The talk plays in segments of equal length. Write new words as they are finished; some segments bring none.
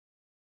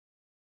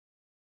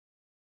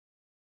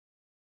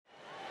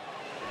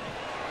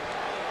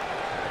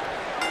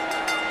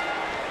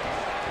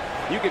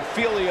You can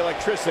feel the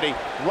electricity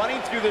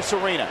running through this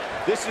arena.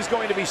 This is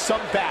going to be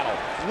some battle,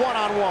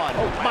 one-on-one,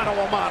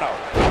 mano-a-mano.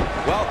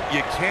 Well,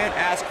 you can't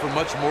ask for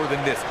much more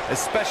than this,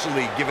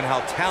 especially given how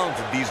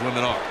talented these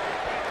women are.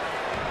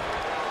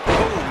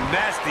 Oh,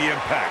 nasty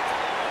impact.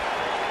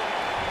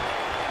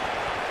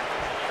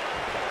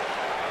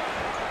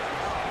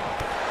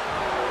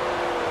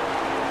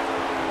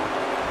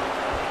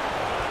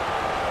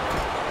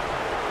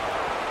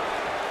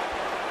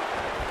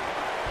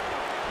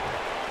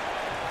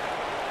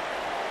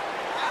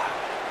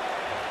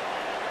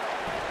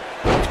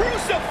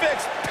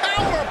 Crucifix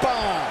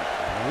powerbomb.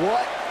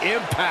 What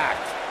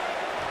impact.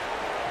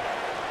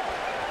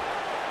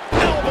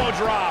 Elbow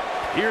drop.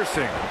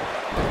 Piercing.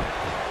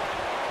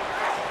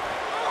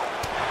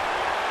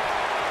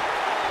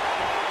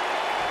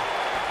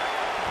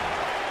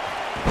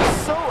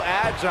 So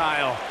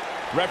agile.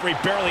 Referee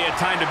barely had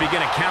time to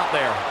begin a count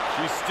there.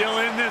 She's still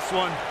in this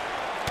one.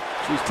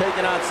 She's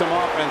taking on some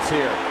offense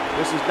here.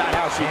 This is not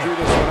how she drew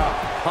this one up.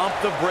 Pump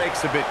the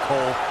brakes a bit,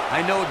 Cole.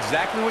 I know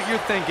exactly what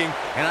you're thinking,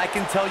 and I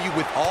can tell you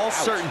with all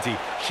certainty,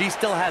 she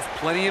still has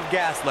plenty of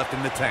gas left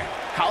in the tank.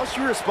 How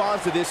she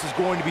responds to this is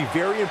going to be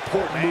very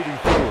important moving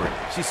forward.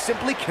 She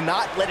simply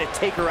cannot let it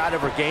take her out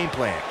of her game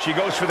plan. She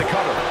goes for the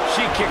cover.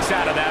 She kicks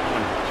out of that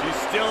one. She's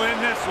still in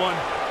this one.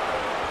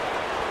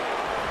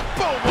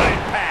 Boom, what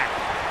impact.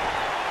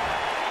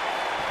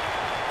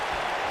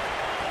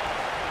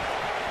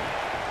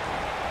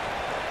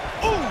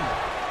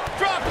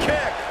 Drop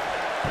kick.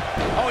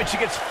 Oh, and she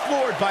gets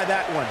floored by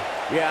that one.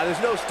 Yeah,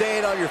 there's no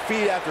staying on your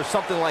feet after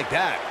something like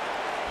that.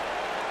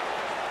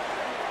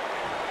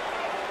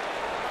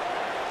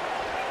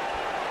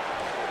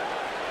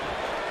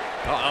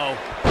 Uh-oh.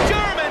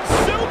 German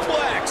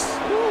suplex.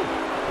 Woo.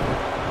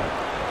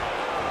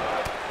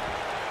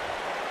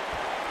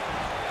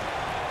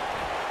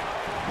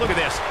 Look at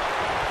this.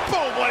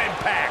 Boom, what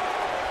impact.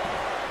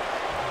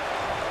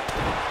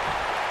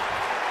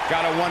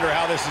 Gotta wonder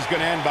how this is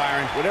gonna end,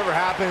 Byron. Whatever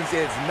happens,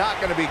 it's not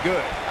going to be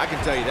good. I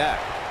can tell you that.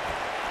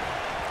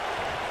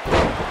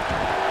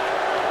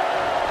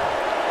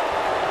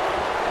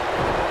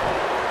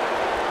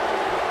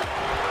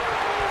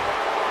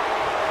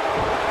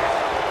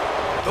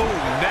 Oh,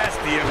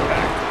 nasty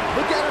impact.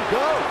 Look at her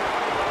go.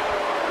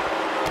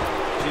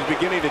 She's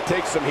beginning to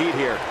take some heat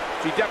here.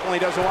 She definitely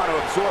doesn't want to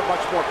absorb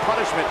much more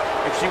punishment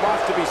if she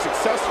wants to be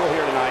successful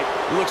here tonight.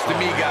 Looks to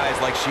me, guys,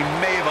 like she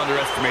may have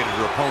underestimated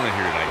her opponent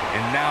here tonight,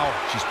 and now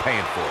she's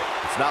paying for it.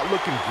 It's not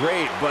looking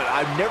great, but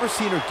I've never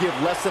seen her give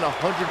less than 100%,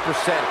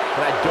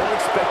 and I don't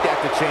expect that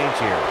to change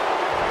here.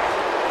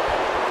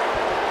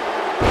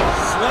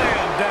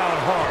 Slam down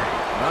hard.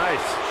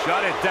 Nice.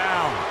 Shut it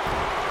down.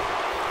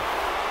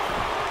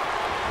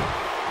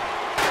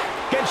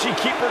 Can she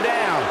keep her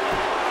down?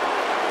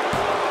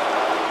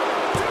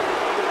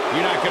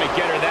 You're not going to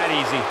get her that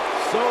easy.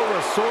 So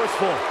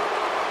resourceful.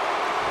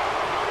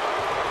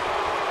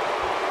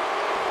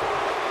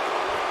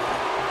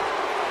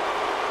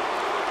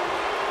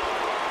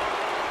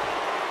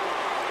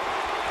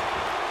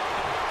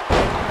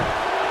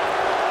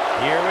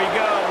 Here we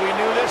go. We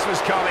knew this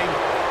was coming.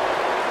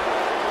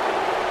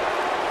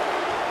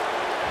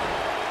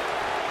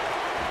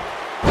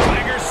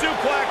 Tiger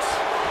suplex.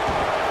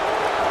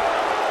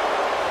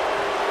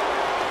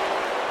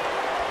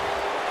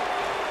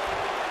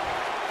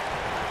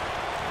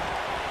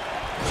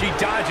 She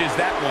dodges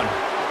that one.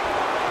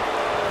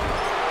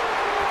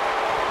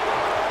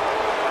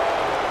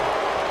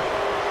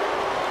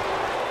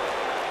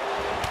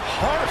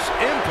 Harsh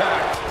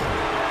impact.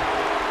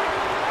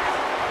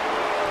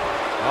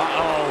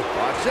 Uh-oh.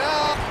 Watch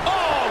out.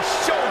 Oh,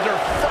 shoulder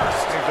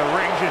first. I think the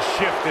ring just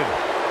shifted.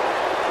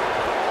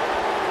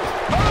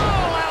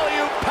 Oh,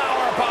 alley-oop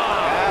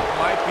powerbomb. That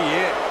might be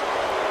it.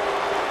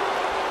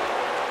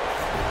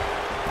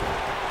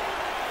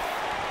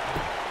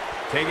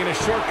 Taking a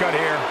shortcut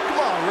here.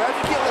 Come on, Ref.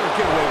 You can't let her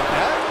get away with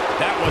that.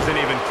 That wasn't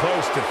even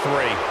close to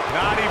 3.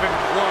 Not even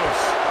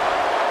close.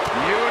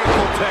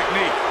 Beautiful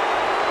technique.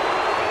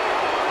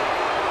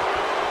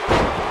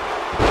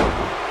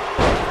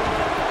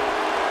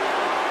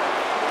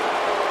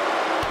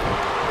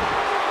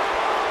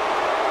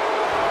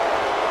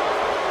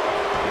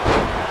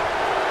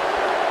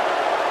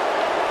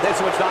 This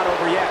one's not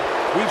over yet.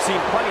 We've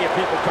seen plenty of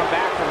people come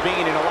back from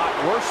being in a lot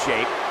worse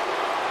shape.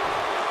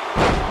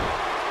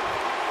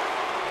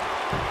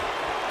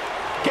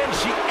 Can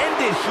she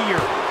end it here?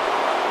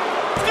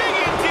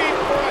 Digging deep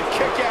for a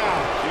kick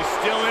out. She's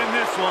still in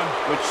this one.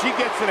 When she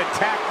gets in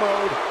attack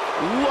mode,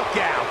 look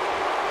out.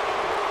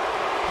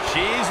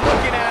 She's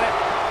looking at it.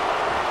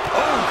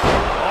 Oh,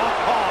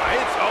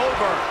 it's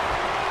over.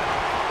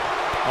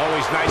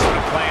 Always nice when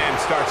a plan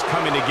starts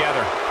coming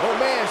together. Oh,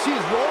 man, she's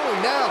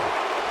rolling now.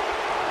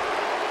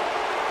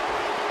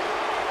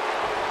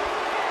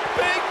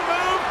 Big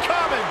move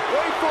coming.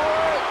 Wait for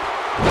it.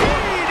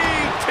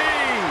 DDT.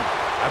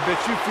 I bet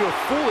you feel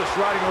foolish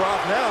riding her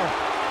off now.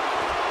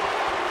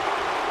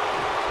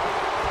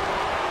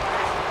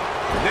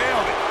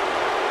 Nailed it.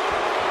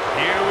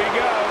 Here we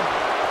go.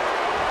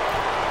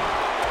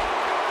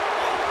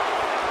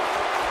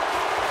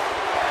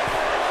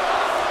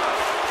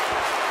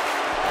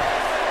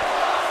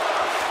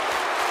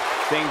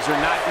 things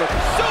are not looking...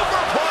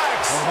 Superplex!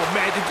 Oh,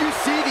 man, did you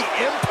see the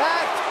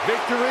impact?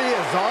 Victory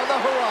is on the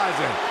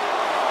horizon.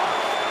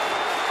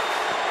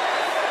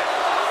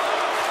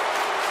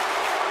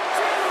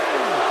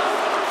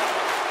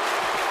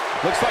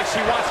 Looks like she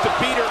wants to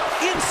beat her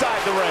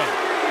inside the ring.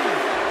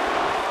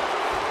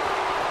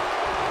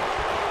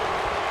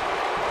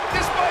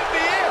 This might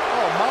be it.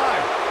 Oh, my.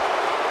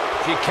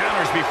 She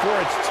counters before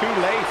it's too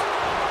late.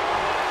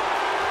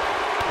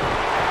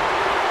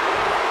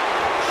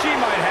 She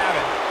might have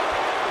it.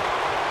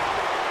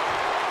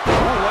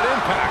 Oh, what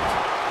impact.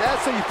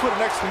 That's how you put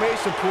an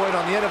exclamation point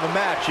on the end of a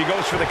match. She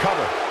goes for the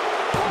cover.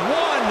 1,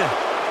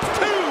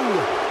 2.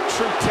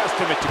 True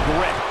testament to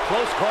grit.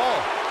 Close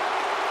call.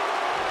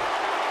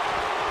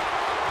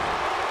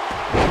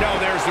 No,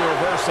 there's the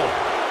reversal.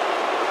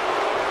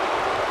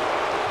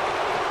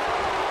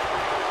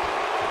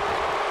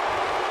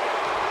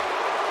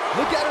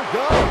 Look at her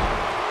go.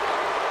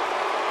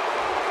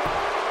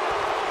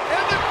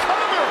 And the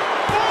cover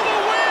for the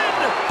win.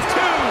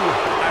 2.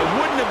 I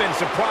wouldn't have been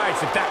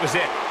surprised if that was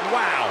it.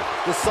 Wow.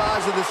 The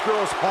size of this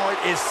girl's heart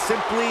is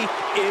simply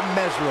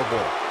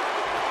immeasurable.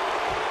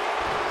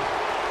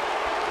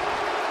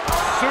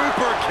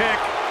 Super kick.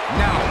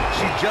 Now,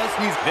 she just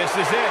needs... This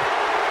is it.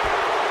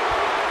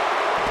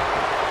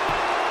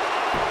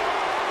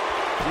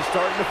 She's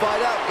starting to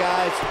fight out,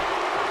 guys.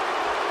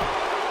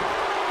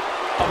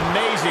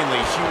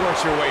 Amazingly, she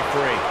works her way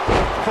free.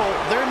 Cole,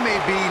 there may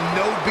be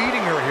no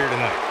beating her here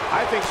tonight.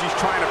 I think she's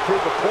trying to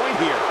prove a point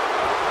here.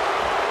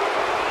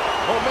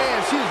 Oh,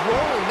 man, she's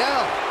rolling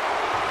now.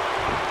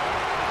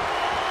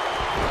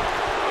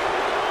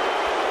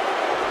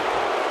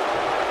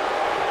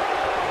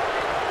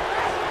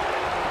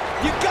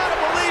 You gotta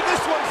believe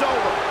this one's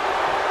over.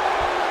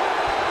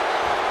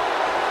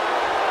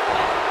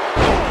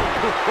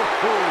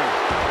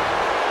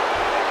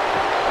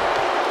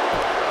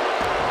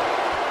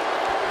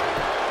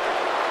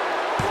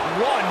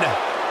 One,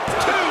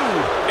 2,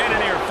 and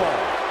an air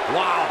fall.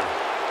 Wow.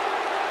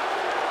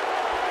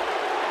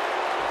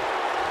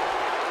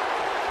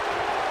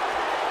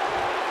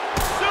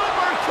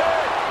 Super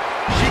kick.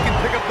 She can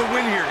pick up the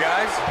win here,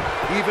 guys.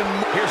 Even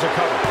Here's a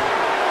cover.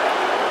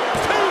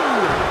 2.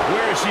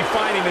 Where is she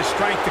finding the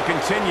strength to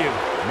continue?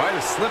 might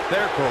have slipped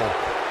there, Cole.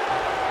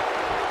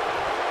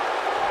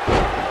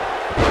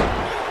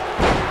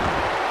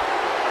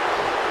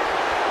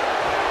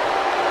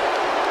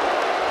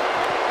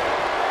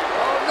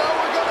 Oh, no,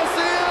 we're going to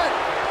see it.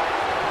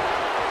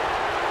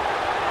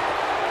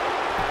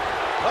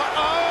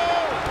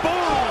 Uh-oh! Boom!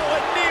 Oh, a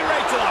knee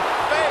right to the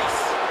face.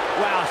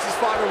 Wow, she's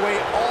fought her way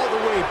all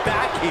the way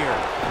back here.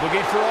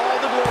 Looking for all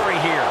the glory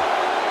here.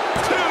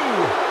 2,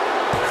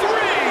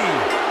 3.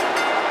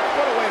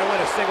 What a way to win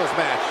a singles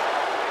match.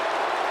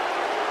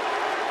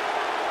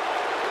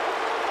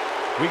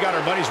 We got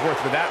our money's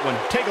worth with that one.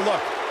 Take a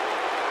look.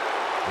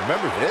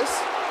 Remember this?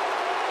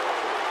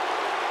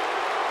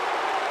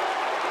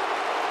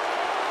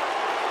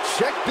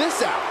 Check this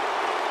out.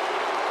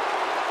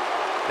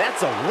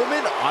 That's a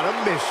woman on a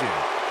mission.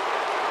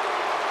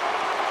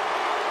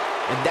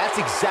 And that's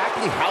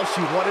exactly how she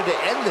wanted to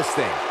end this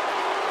thing.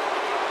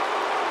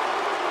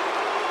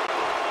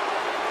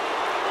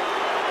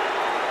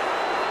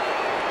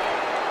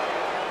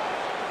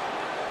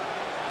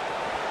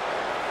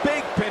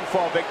 Big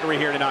pinfall victory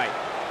here tonight.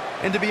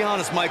 And to be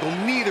honest, Michael,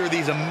 neither of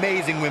these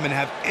amazing women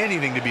have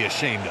anything to be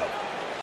ashamed of.